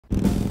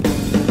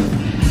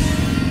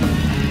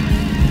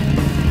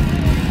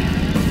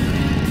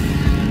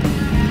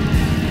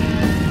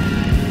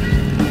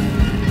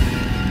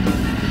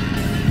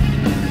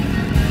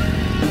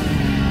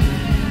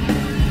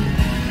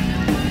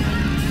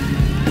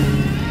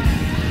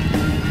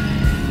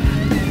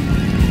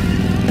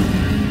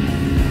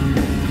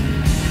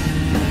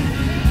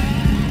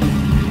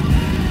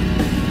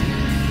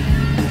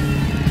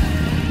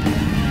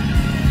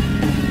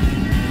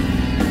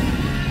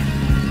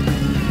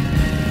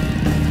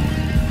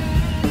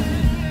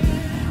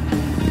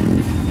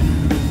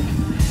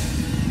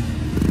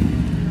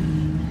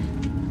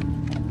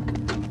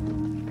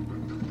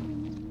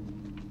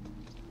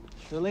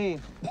Charlene.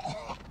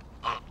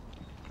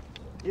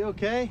 You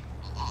okay?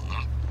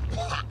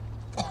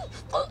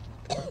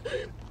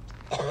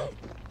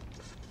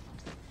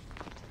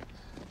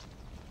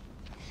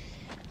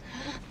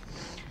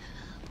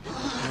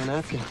 Coming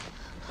after you.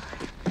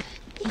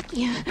 Thank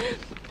you.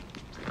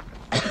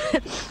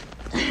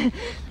 I'm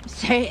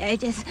sorry, I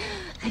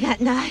got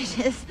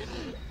nauseous.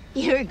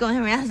 You were going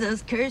around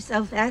those curves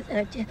so fast.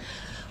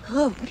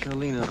 Oh.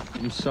 Charlene,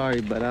 I'm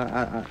sorry, but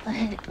I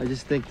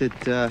just think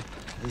that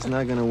it's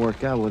not gonna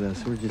work out with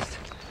us. We're just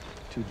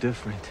too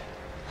different.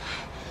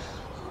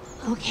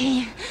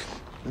 Okay.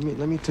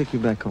 Let me take you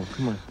back home.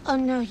 Come on. Oh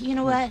no, you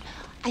know what?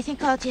 I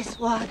think I'll just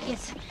walk.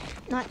 It's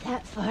not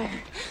that far.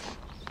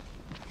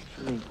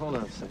 Charlene, hold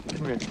on a second.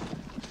 Come here.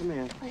 Come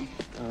here.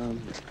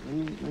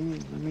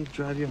 Let me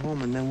drive you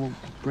home, and then we'll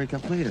break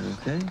up later,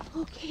 okay?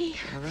 Okay.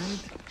 All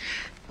right.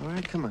 All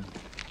right. Come on.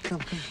 Come.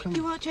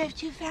 You won't drive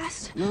too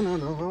fast?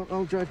 No.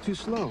 I'll drive too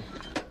slow.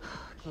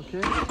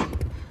 Okay.